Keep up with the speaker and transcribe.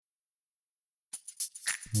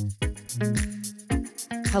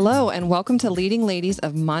Hello, and welcome to Leading Ladies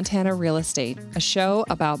of Montana Real Estate, a show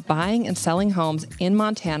about buying and selling homes in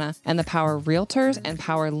Montana and the power realtors and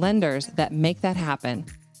power lenders that make that happen.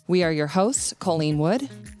 We are your hosts, Colleen Wood.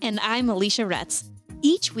 And I'm Alicia Retz.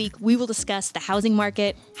 Each week, we will discuss the housing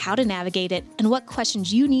market, how to navigate it, and what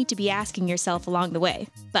questions you need to be asking yourself along the way.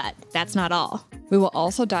 But that's not all. We will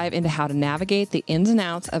also dive into how to navigate the ins and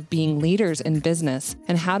outs of being leaders in business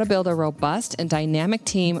and how to build a robust and dynamic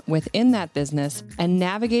team within that business and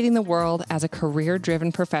navigating the world as a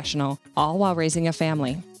career-driven professional, all while raising a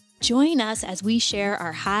family. Join us as we share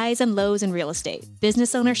our highs and lows in real estate,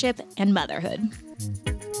 business ownership, and motherhood.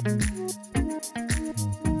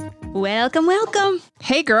 Welcome, welcome.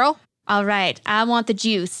 Hey, girl. All right, I want the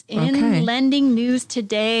juice. In lending news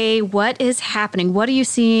today, what is happening? What are you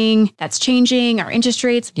seeing that's changing? Are interest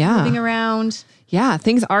rates moving around? Yeah,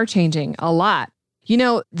 things are changing a lot. You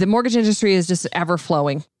know, the mortgage industry is just ever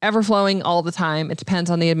flowing all the time. It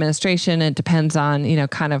depends on the administration. It depends on,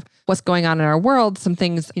 kind of what's going on in our world. Some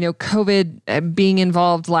things, COVID being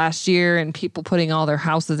involved last year and people putting all their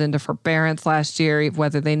houses into forbearance last year,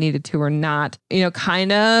 whether they needed to or not,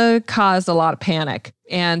 kind of caused a lot of panic.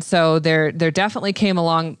 And so there definitely came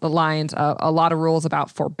along the lines of a lot of rules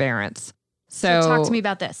about forbearance. So talk to me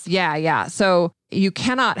about this. Yeah. So you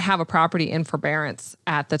cannot have a property in forbearance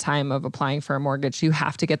at the time of applying for a mortgage. You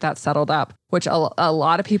have to get that settled up, which a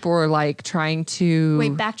lot of people were like trying to...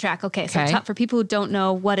 Wait, backtrack. Okay. So for people who don't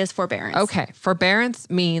know, what is forbearance? Okay. Forbearance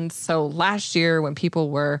means, so last year when people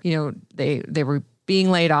were, they were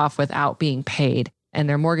being laid off without being paid and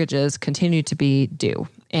their mortgages continued to be due.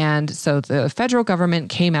 And so the federal government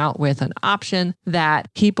came out with an option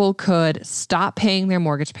that people could stop paying their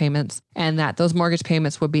mortgage payments and that those mortgage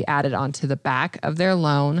payments would be added onto the back of their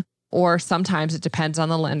loan. Or sometimes it depends on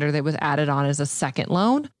the lender, that was added on as a second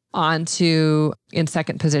loan in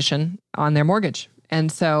second position on their mortgage. And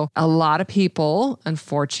so a lot of people,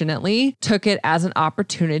 unfortunately, took it as an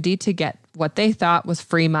opportunity to get what they thought was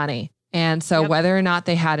free money. And so whether or not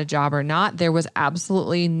they had a job or not, there was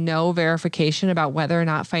absolutely no verification about whether or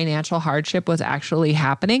not financial hardship was actually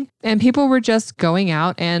happening. And people were just going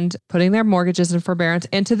out and putting their mortgages in forbearance.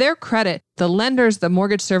 And to their credit, the lenders, the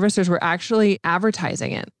mortgage servicers were actually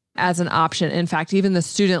advertising it as an option. In fact, even the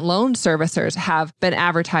student loan servicers have been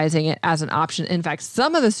advertising it as an option. In fact,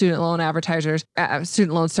 some of the student loan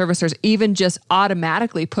servicers even just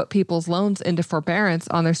automatically put people's loans into forbearance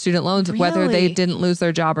on their student loans, whether they didn't lose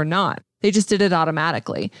their job or not. They just did it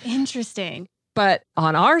automatically. Interesting. But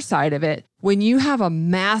on our side of it, when you have a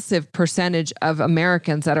massive percentage of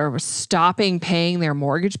Americans that are stopping paying their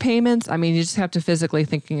mortgage payments, I mean, you just have to physically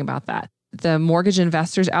thinking about that. The mortgage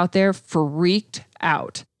investors out there freaked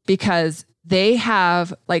out. Because they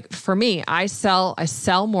have, like for me, I sell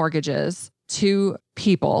mortgages to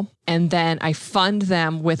people and then I fund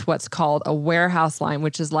them with what's called a warehouse line,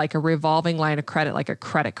 which is like a revolving line of credit, like a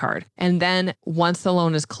credit card. And then once the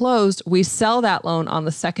loan is closed, we sell that loan on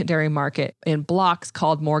the secondary market in blocks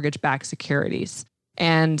called mortgage-backed securities.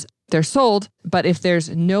 And they're sold, but if there's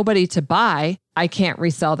nobody to buy, I can't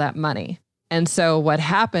resell that money. And so what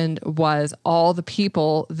happened was all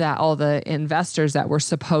the investors that were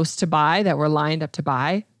supposed to buy, that were lined up to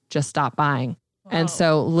buy, just stopped buying. Whoa. And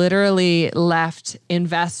so literally left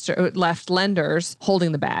lenders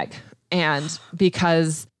holding the bag. And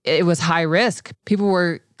because it was high risk, people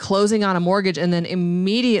were closing on a mortgage and then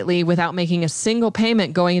immediately, without making a single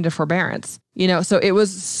payment, going into forbearance. So it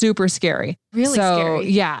was super scary. Really scary.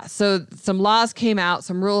 Yeah. So some laws came out,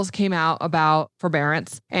 some rules came out about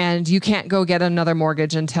forbearance, and you can't go get another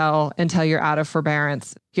mortgage until you're out of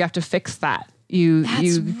forbearance. You have to fix that.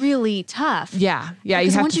 That's really tough. Yeah. You have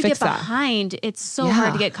to fix that. Because once you get behind, it's so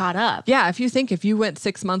hard to get caught up. Yeah. If you went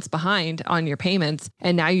 6 months behind on your payments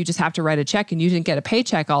and now you just have to write a check and you didn't get a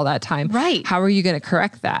paycheck all that time. Right. How are you going to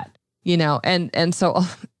correct that? And so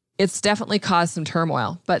it's definitely caused some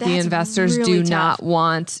turmoil, but the investors really do not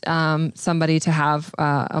want somebody to have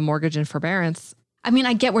a mortgage in forbearance. I mean,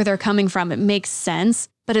 I get where they're coming from. It makes sense,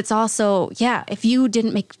 but it's also, if you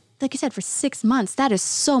didn't make, like you said, for 6 months, that is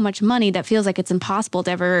so much money that feels like it's impossible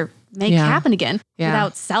to ever make happen again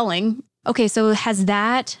without selling. Okay, so has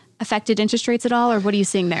that affected interest rates at all, or what are you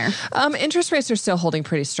seeing there? Interest rates are still holding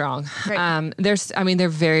pretty strong. Right. They're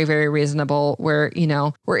very, very reasonable. We're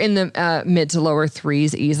in the mid to lower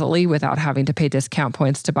threes easily without having to pay discount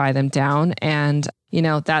points to buy them down. And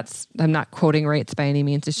I'm not quoting rates by any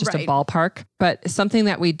means. It's just a ballpark. But something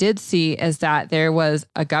that we did see is that there was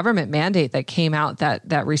a government mandate that came out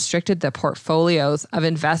that restricted the portfolios of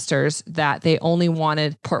investors, that they only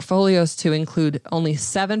wanted portfolios to include only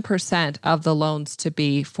 7% of the loans to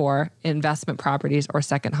be for investment properties or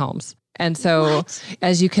second homes. And so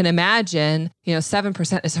as you can imagine,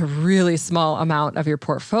 7% is a really small amount of your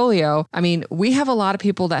portfolio. I mean, we have a lot of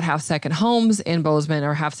people that have second homes in Bozeman,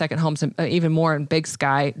 or have second homes even more in Big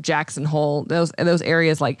Sky, Jackson Hole, those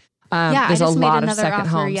areas like, there's a lot of second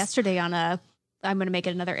homes. Yesterday I'm going to make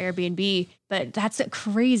it another Airbnb, but that's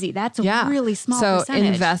crazy. That's a really small percentage. So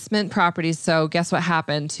investment properties. So guess what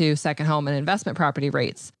happened to second home and investment property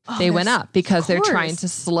rates? They went up because they're trying to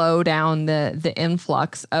slow down the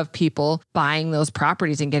influx of people buying those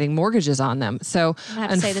properties and getting mortgages on them. So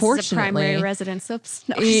unfortunately, this is a primary residence. Oops.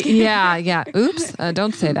 No, yeah. Oops.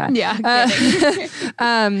 Don't say that.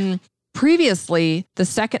 Yeah. Previously, the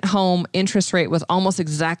second home interest rate was almost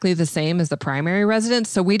exactly the same as the primary residence.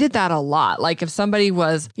 So we did that a lot. Like if somebody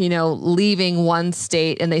was, leaving one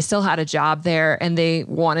state and they still had a job there and they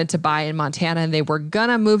wanted to buy in Montana and they were going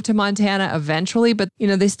to move to Montana eventually, but,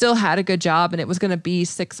 they still had a good job and it was going to be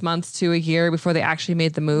 6 months to a year before they actually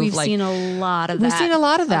made the move. We've seen a lot of that. We've seen a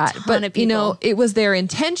lot of that. But, it was their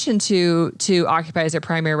intention to occupy as their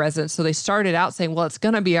primary residence. So they started out saying, well, it's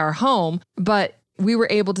going to be our home, but we were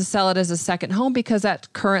able to sell it as a second home because that's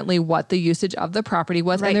currently what the usage of the property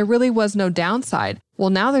was. Right. And there really was no downside.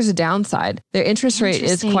 Well, now there's a downside. Their interest rate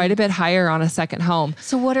is quite a bit higher on a second home.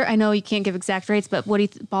 So I know you can't give exact rates, but what do you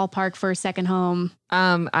ballpark for a second home?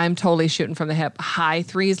 I'm totally shooting from the hip. High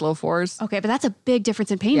 3s, low 4s. Okay. But that's a big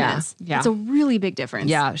difference in payments. Yeah. It's a really big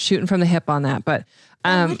difference. Yeah. Shooting from the hip on that. But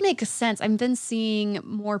it would make sense. I've been seeing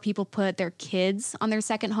more people put their kids on their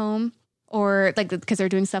second home. Or because they're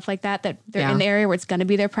doing stuff like that they're in the area where it's going to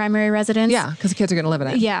be their primary residence. Yeah, because the kids are going to live in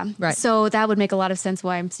it. Yeah. Right. So that would make a lot of sense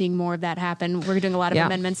why I'm seeing more of that happen. We're doing a lot of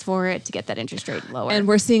amendments for it to get that interest rate lower. And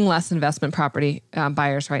we're seeing less investment property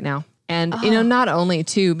buyers right now. And, not only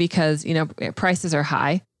too, because, prices are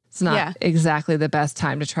high. It's not exactly the best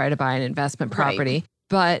time to try to buy an investment property.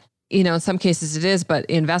 But, in some cases it is, but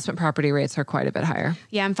investment property rates are quite a bit higher.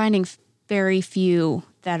 Yeah, I'm finding very few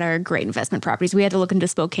that are great investment properties. We had to look into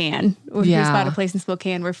Spokane. We just bought a place in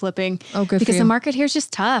Spokane. We're flipping. Oh, good. Because the market here is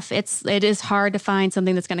just tough. It is hard to find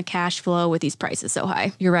something that's going to cash flow with these prices so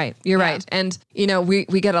high. You're right. You're right. And, we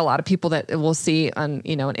get a lot of people that will see on,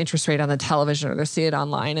 an interest rate on the television, or they'll see it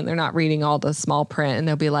online and they're not reading all the small print, and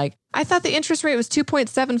they'll be like, I thought the interest rate was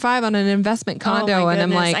 2.75 on an investment condo. And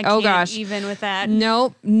I'm like, oh gosh, even with that.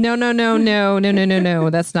 No.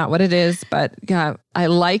 That's not what it is. But yeah, I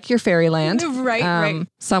like your fairyland. Right.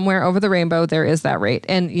 Somewhere over the rainbow, there is that rate.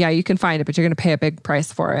 And yeah, you can find it, but you're going to pay a big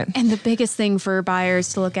price for it. And the biggest thing for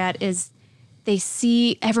buyers to look at is they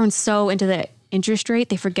see everyone's so into the interest rate,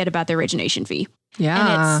 they forget about the origination fee.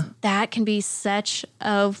 Yeah. And that can be such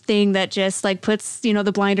a thing that just puts,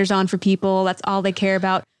 the blinders on for people. That's all they care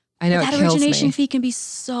about. I know. That origination fee can be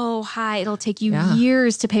so high. It'll take you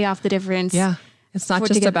years to pay off the difference. Yeah. It's not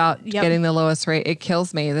just about getting the lowest rate. It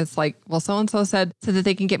kills me. It's like, well, so-and-so said that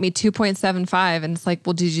they can get me 2.75. And it's like,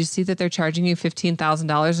 well, did you see that they're charging you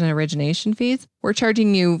 $15,000 in origination fees? We're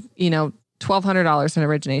charging you, $1,200 in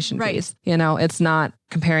origination fees. It's not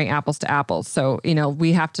comparing apples to apples. So,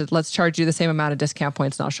 let's charge you the same amount of discount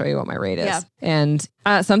points and I'll show you what my rate is. Yeah. And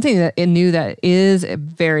something that new that is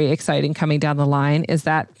very exciting coming down the line is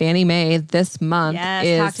that Fannie Mae this month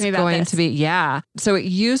is going to be, So it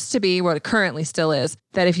used to be, what it currently still is,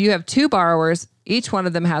 that if you have two borrowers, each one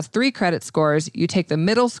of them has 3 credit scores. You take the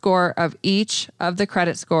middle score of each of the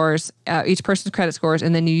credit scores, each person's credit scores,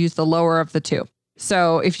 and then you use the lower of the two.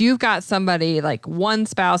 So if you've got somebody like one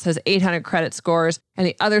spouse has 800 credit scores and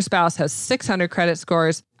the other spouse has 600 credit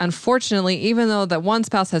scores, unfortunately, even though the one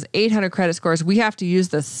spouse has 800 credit scores, we have to use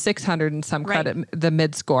the 600 and some credit, the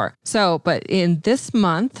mid score. So, but in this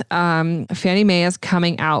month, Fannie Mae is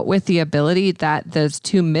coming out with the ability that those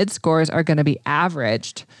two mid scores are going to be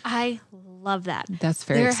averaged. I love that. That's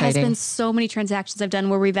very exciting. There has been so many transactions I've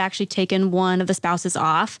done where we've actually taken one of the spouses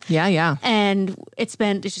off. Yeah. And it's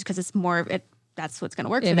just because it's more, that's what's going to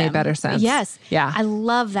work for them. It made better sense. Yes. Yeah. I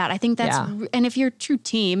love that. I think that's, and if you're a true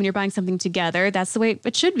team and you're buying something together, that's the way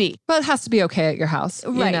it should be. But it has to be okay at your house,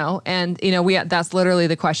 right. And, that's literally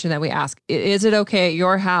the question that we ask. Is it okay at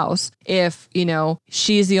your house if,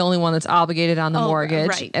 she's the only one that's obligated on the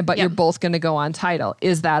mortgage, but you're both going to go on title?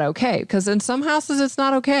 Is that okay? Because in some houses, it's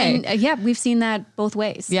not okay. And, we've seen that both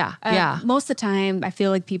ways. Yeah. Most of the time, I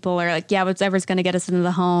feel like people are like, whatever's going to get us into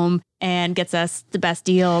the home. and gets us the best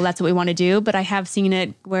deal. That's what we want to do. But I have seen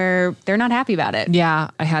it where they're not happy about it. Yeah.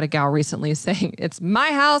 I had a gal recently saying, it's my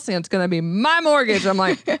house and it's going to be my mortgage. I'm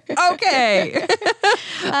like, okay.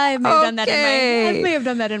 I may have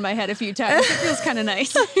done that in my head a few times. It feels kind of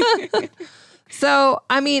nice. So,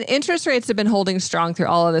 I mean, interest rates have been holding strong through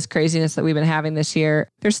all of this craziness that we've been having this year.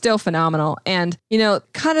 They're still phenomenal. And,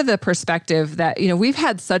 kind of the perspective that, we've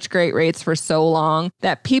had such great rates for so long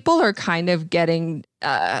that people are kind of getting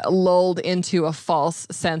lulled into a false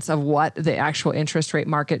sense of what the actual interest rate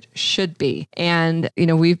market should be. And,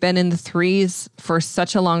 we've been in the threes for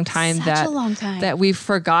such a long time that we've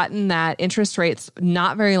forgotten that interest rates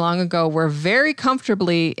not very long ago were very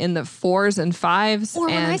comfortably in the 4s and 5s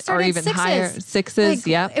or even sixes. Higher. 6s.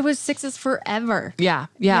 Yep. It was 6s forever. Yeah.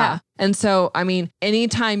 And so, I mean,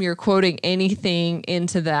 anytime you're quoting anything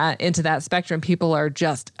into that spectrum, people are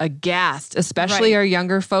just aghast, especially our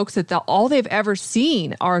younger folks that all they've ever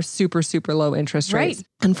seen are super, super low interest rates. Right.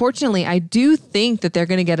 Unfortunately, I do think that they're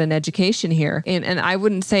going to get an education here. And I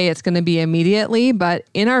wouldn't say it's going to be immediately, but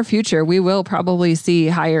in our future, we will probably see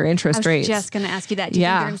higher interest rates. I was just going to ask you that.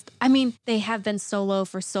 I mean, they have been so low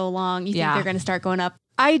for so long. You think they're going to start going up?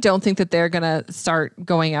 I don't think that they're going to start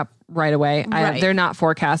going up right away. They're not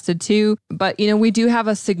forecasted to, but we do have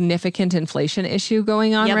a significant inflation issue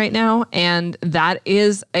going on right now. And that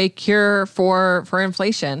is a cure for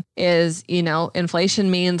inflation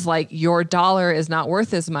inflation means like your dollar is not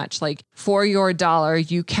worth as much. Like for your dollar,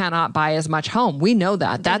 you cannot buy as much home. We know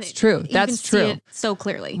that. That's true. That's true. See it so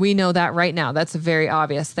clearly. We know that right now. That's a very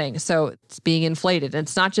obvious thing. So it's being inflated.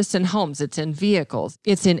 It's not just in homes. It's in vehicles.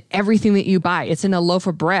 It's in everything that you buy. It's in a loaf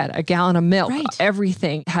of bread, a gallon of milk. Right.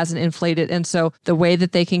 Everything has an inflated. And so the way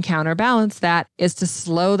that they can counterbalance that is to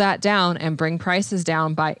slow that down and bring prices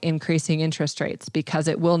down by increasing interest rates because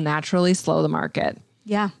it will naturally slow the market.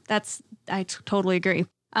 Yeah, I totally agree.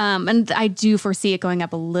 And I do foresee it going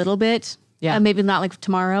up a little bit. Yeah. Maybe not like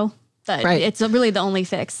tomorrow, but it's really the only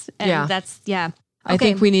fix. And I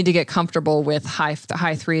think we need to get comfortable with high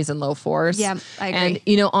 3s and low 4s. Yeah, I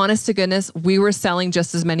agree. And, honest to goodness, we were selling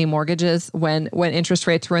just as many mortgages when interest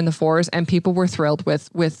rates were in the 4s and people were thrilled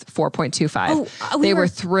with 4.25. They were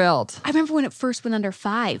thrilled. I remember when it first went under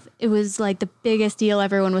 5, it was like the biggest deal.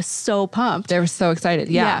 Everyone was so pumped. They were so excited.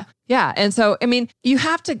 Yeah. And so, I mean, you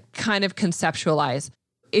have to kind of conceptualize.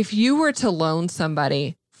 If you were to loan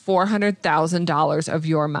somebody $400,000 of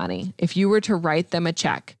your money, if you were to write them a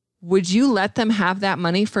check, would you let them have that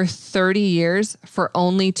money for 30 years for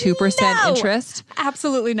only 2% interest?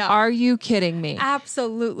 Absolutely not. Are you kidding me?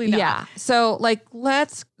 Absolutely not. Yeah. So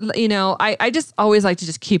let's, I just always like to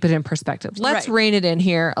just keep it in perspective. Let's rein it in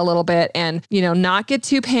here a little bit and, not get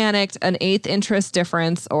too panicked. An 1/8 interest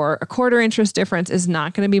difference or a 1/4 interest difference is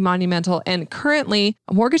not going to be monumental. And currently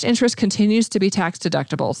mortgage interest continues to be tax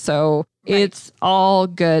deductible. So it's all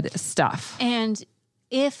good stuff. And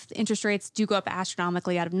if the interest rates do go up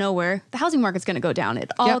astronomically out of nowhere, the housing market's going to go down.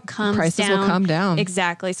 It all comes down. Prices will come down.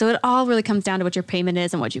 Exactly. So it all really comes down to what your payment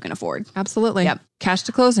is and what you can afford. Absolutely. Yep. Cash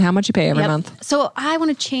to close and how much you pay every month. So I want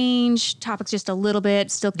to change topics just a little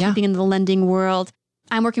bit, still keeping in the lending world.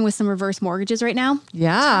 I'm working with some reverse mortgages right now.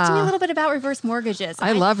 Yeah. Talk to me a little bit about reverse mortgages.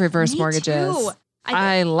 I love reverse mortgages. Too.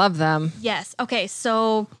 I love them. Yes. Okay.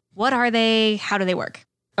 So what are they? How do they work?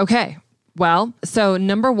 Okay. Well, so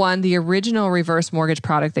number one, the original reverse mortgage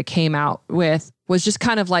product that came out with was just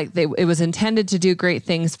kind of like it was intended to do great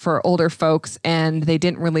things for older folks, and they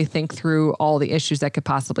didn't really think through all the issues that could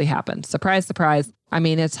possibly happen. Surprise, surprise. I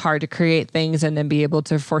mean, it's hard to create things and then be able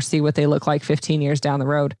to foresee what they look like 15 years down the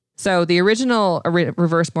road. So the original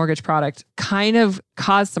reverse mortgage product kind of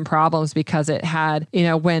caused some problems because it had,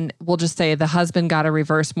 when we'll just say the husband got a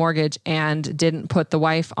reverse mortgage and didn't put the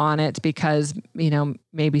wife on it because,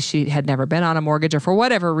 maybe she had never been on a mortgage or for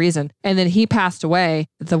whatever reason. And then he passed away,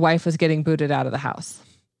 the wife was getting booted out of the house.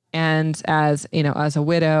 And as a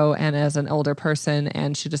widow and as an older person,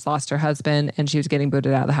 and she just lost her husband and she was getting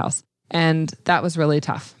booted out of the house. And that was really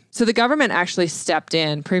tough. So the government actually stepped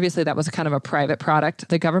in. Previously, that was kind of a private product.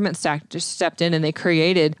 The government just stepped in and they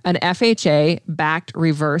created an FHA-backed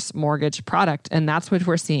reverse mortgage product. And that's what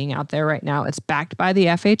we're seeing out there right now. It's backed by the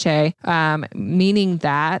FHA, meaning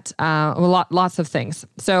that lots of things.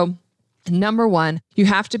 So number one, you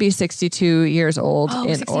have to be 62 years old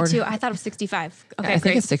in 62. order. I thought it was 65. Okay, I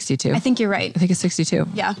think it's 62. I think you're right. I think it's 62.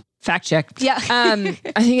 Yeah. Fact check. Yeah. I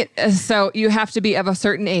think so. You have to be of a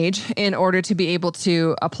certain age in order to be able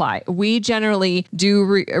to apply. We generally do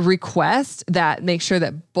request that make sure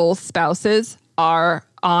that both spouses are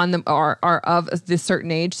of this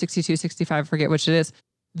certain age, 62, 65, forget which it is.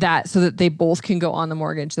 so that they both can go on the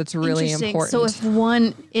mortgage. That's really important. So if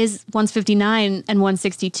one's 59 and one's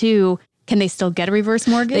 62, can they still get a reverse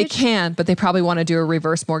mortgage? They can, but they probably want to do a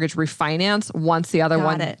reverse mortgage refinance once the other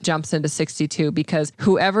one jumps into 62, because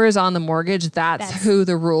whoever is on the mortgage, that's who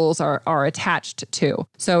the rules are attached to.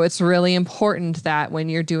 So it's really important that when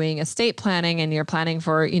you're doing estate planning and you're planning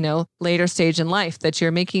for, later stage in life, that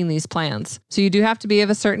you're making these plans. So you do have to be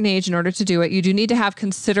of a certain age in order to do it. You do need to have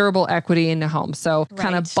considerable equity in the home. So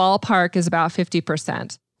kind of ballpark is about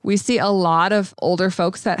 50%. We see a lot of older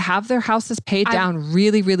folks that have their houses paid down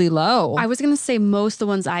really, really low. I was going to say most of the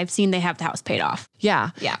ones I've seen, they have the house paid off. Yeah.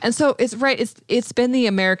 And so it's been the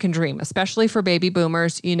American dream, especially for baby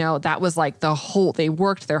boomers. That was like they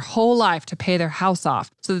worked their whole life to pay their house off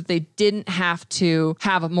so that they didn't have to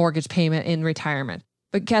have a mortgage payment in retirement.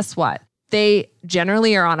 But guess what? They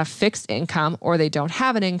generally are on a fixed income, or they don't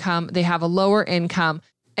have an income. They have a lower income.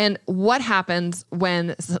 And what happens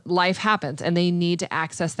when life happens and they need to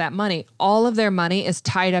access that money? All of their money is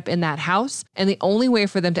tied up in that house. And the only way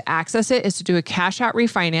for them to access it is to do a cash out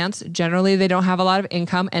refinance. Generally, they don't have a lot of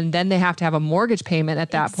income, and then they have to have a mortgage payment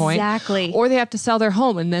at that point. Exactly. Or they have to sell their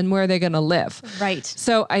home, and then where are they going to live? Right.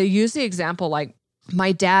 So I use the example, like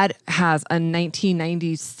my dad has a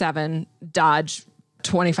 1997 Dodge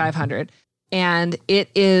 2500, and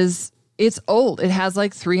it's old. It has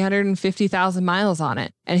like 350,000 miles on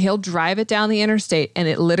it, and he'll drive it down the interstate and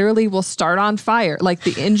it literally will start on fire. Like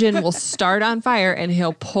the engine will start on fire, and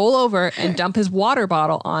he'll pull over and dump his water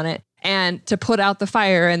bottle on it and to put out the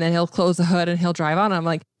fire, and then he'll close the hood and he'll drive on. I'm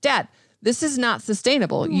like, Dad, this is not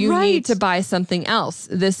sustainable. You need to buy something else.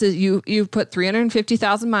 This is you've put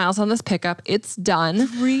 350,000 miles on this pickup. It's done.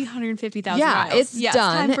 350,000 miles. Yeah, it's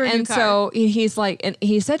done. And so he's like, and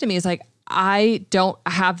he said to me, he's like, I don't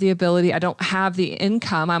have the ability. I don't have the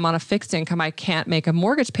income. I'm on a fixed income. I can't make a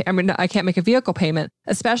mortgage I can't make a vehicle payment,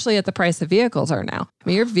 especially at the price of vehicles are now. I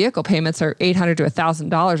mean, your vehicle payments are $800 to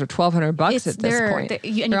 $1,000 or $1,200 at this point. And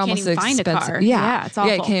you can't even find a car. Yeah, it's awful.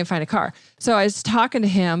 Yeah, you can't even find a car. So I was talking to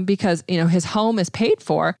him because, his home is paid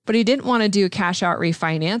for, but he didn't want to do a cash out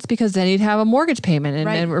refinance because then he'd have a mortgage payment, and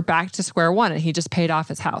then we're back to square one, and he just paid off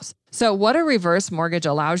his house. So what a reverse mortgage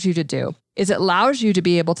allows you to do is it allows you to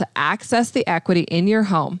be able to access the equity in your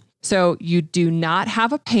home. So you do not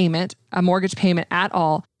have a mortgage payment at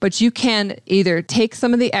all, but you can either take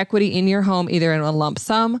some of the equity in your home, either in a lump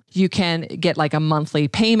sum, you can get like a monthly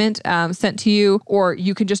payment sent to you, or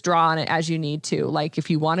you can just draw on it as you need to. Like if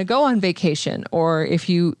you want to go on vacation, or if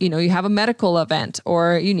you have a medical event,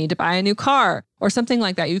 or you need to buy a new car or something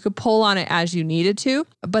like that, you could pull on it as you needed to.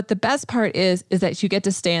 But the best part is that you get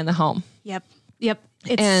to stay in the home. Yep.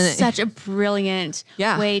 It's such a brilliant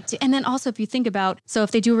way to, and then also if you think about, so if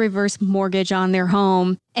they do a reverse mortgage on their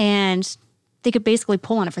home, and they could basically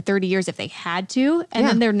pull on it for 30 years if they had to, and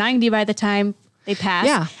then they're 90 by the time they pass.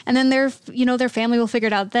 Yeah. And then their family will figure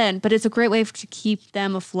it out then. But it's a great way to keep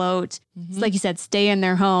them afloat. Mm-hmm. Like you said, stay in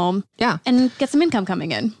their home. Yeah. And get some income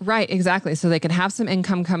coming in. Right, exactly. So they can have some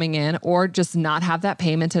income coming in, or just not have that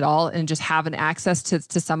payment at all and just have an access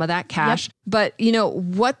to some of that cash. Yep. But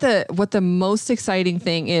what the most exciting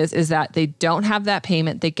thing is that they don't have that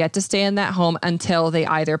payment. They get to stay in that home until they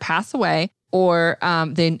either pass away, or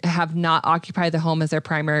they have not occupied the home as their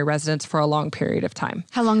primary residence for a long period of time.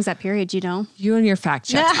 How long is that period? Do you know? You and your fact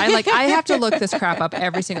checks. I have to look this crap up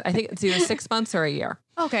every single, I think it's either 6 months or a year.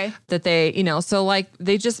 Okay. That they, so like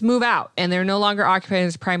they just move out and they're no longer occupying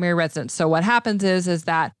as primary residence. So what happens is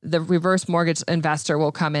that the reverse mortgage investor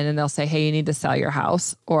will come in and they'll say, hey, you need to sell your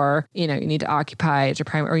house, or, you need to occupy as your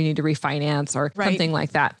primary, or you need to refinance, or something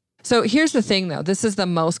like that. So here's the thing though. This is the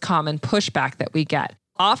most common pushback that we get.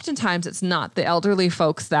 Oftentimes it's not the elderly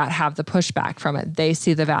folks that have the pushback from it. They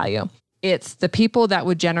see the value. It's the people that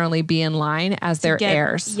would generally be in line as their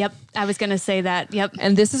heirs. Yep. I was going to say that. Yep.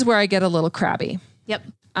 And this is where I get a little crabby. Yep.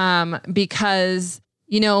 Because,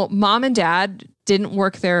 mom and dad didn't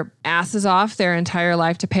work their asses off their entire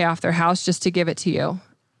life to pay off their house just to give it to you.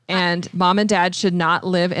 And mom and dad should not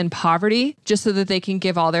live in poverty just so that they can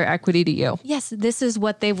give all their equity to you. Yes, this is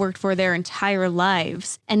what they've worked for their entire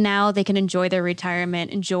lives. And now they can enjoy their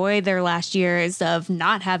retirement, enjoy their last years of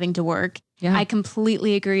not having to work. Yeah. I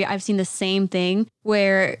completely agree. I've seen the same thing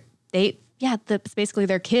where it's basically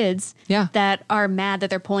their kids that are mad that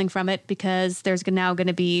they're pulling from it because there's now going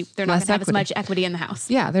to be, they're not going to have as much equity in the house.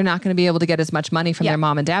 Yeah, they're not going to be able to get as much money from their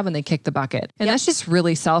mom and dad when they kick the bucket. And that's just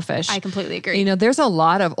really selfish. I completely agree. There's a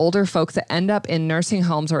lot of older folks that end up in nursing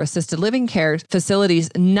homes or assisted living care facilities,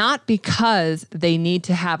 not because they need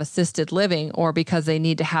to have assisted living or because they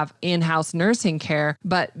need to have in-house nursing care,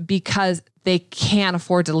 but because they can't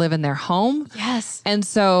afford to live in their home. Yes. And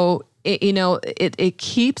so it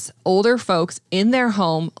keeps older folks in their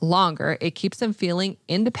home longer. It keeps them feeling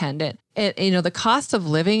independent. The cost of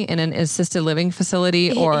living in an assisted living facility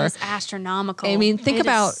is astronomical. I mean, think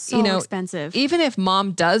about, expensive. Even if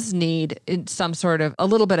mom does need some sort of a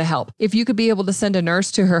little bit of help, if you could be able to send a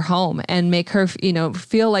nurse to her home and make her,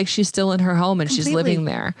 feel like she's still in her home and she's living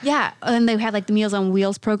there. Yeah. And they had like the Meals on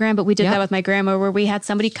Wheels program, but we did that with my grandma where we had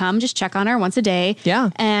somebody come just check on her once a day. Yeah.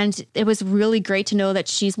 And it was really great to know that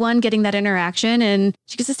she's getting that interaction and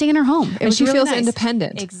she gets to stay in her home. And she feels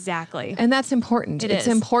independent. Exactly. And that's important. It's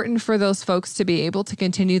important for those folks to be able to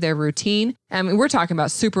continue their routine. I mean, we're talking about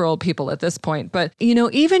super old people at this point, but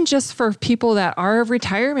even just for people that are of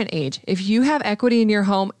retirement age, if you have equity in your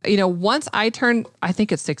home, once I turn, I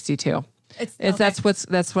think it's 62. That's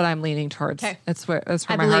what I'm leaning towards. Okay. That's where my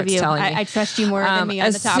heart's telling me. I trust you more than me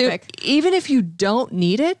on the topic. Even if you don't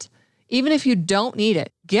need it,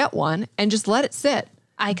 get one and just let it sit.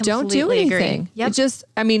 I completely don't do anything. Agree.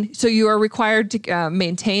 Yep. So you are required to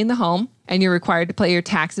maintain the home and you're required to pay your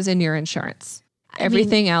taxes and your insurance.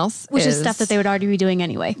 Everything else which is stuff that they would already be doing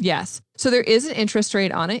anyway. Yes. So there is an interest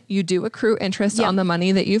rate on it. You do accrue interest on the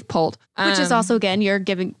money that you've pulled. Which is also, again, you're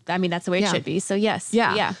giving, that's the way it should be. So yes.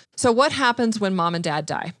 Yeah. So what happens when mom and dad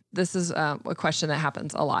die? This is a question that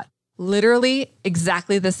happens a lot. Literally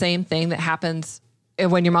exactly the same thing that happens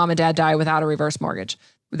when your mom and dad die without a reverse mortgage.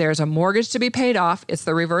 There's a mortgage to be paid off. It's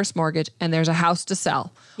the reverse mortgage, and there's a house to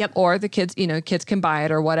sell. Yep. Or the kids, kids can buy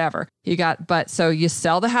it or whatever. So you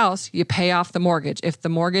sell the house, you pay off the mortgage. If the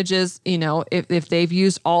mortgage is, if they've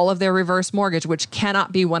used all of their reverse mortgage, which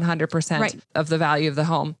cannot be 100% of the value of the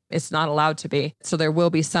home, it's not allowed to be. So there will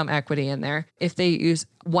be some equity in there. If they use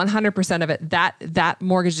 100% of it, that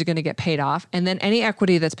mortgage is going to get paid off. And then any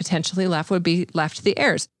equity that's potentially left would be left to the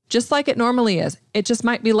heirs. Just like it normally is. It just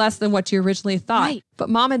might be less than what you originally thought. Right. But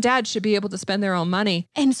mom and dad should be able to spend their own money.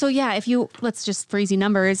 And so, let's just for easy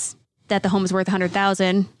numbers, that the home is worth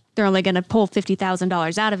 $100,000. They're only going to pull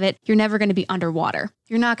 $50,000 out of it. You're never going to be underwater.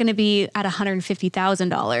 You're not going to be at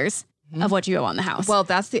 $150,000 of what you owe on the house. Well,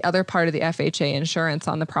 that's the other part of the FHA insurance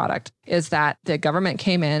on the product is that the government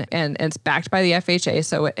came in and it's backed by the FHA.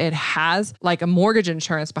 So it has like a mortgage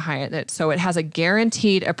insurance behind it. So it has a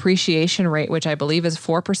guaranteed appreciation rate, which I believe is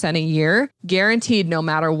 4% a year, guaranteed no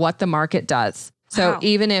matter what the market does. So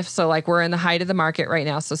even if, we're in the height of the market right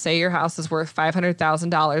now. So say your house is worth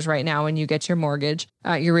 $500,000 right now when you get your mortgage,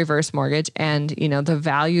 your reverse mortgage, and, the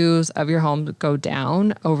values of your home go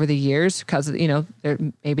down over the years because,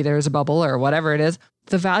 maybe there's a bubble or whatever it is.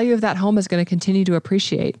 The value of that home is going to continue to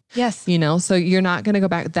appreciate. Yes. So you're not going to go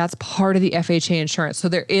back. That's part of the FHA insurance. So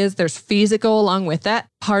there's fees that go along with that.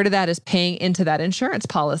 Part of that is paying into that insurance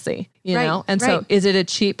policy, know? And so is it a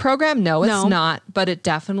cheap program? No, it's not, but it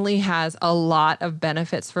definitely has a lot of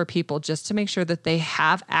benefits for people just to make sure that they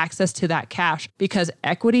have access to that cash because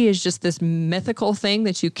equity is just this mythical thing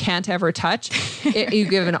that you can't ever touch. You've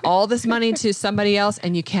given all this money to somebody else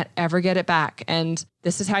and you can't ever get it back. And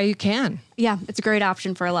this is how you can. Yeah, it's a great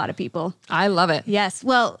option for a lot of people. I love it. Yes.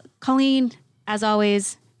 Well, Colleen, as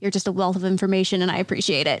always, you're just a wealth of information and I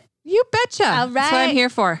appreciate it. You betcha. All right. That's what I'm here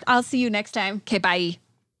for. I'll see you next time. Okay, bye.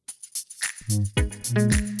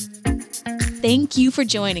 Thank you for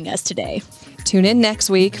joining us today. Tune in next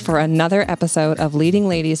week for another episode of Leading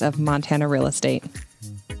Ladies of Montana Real Estate.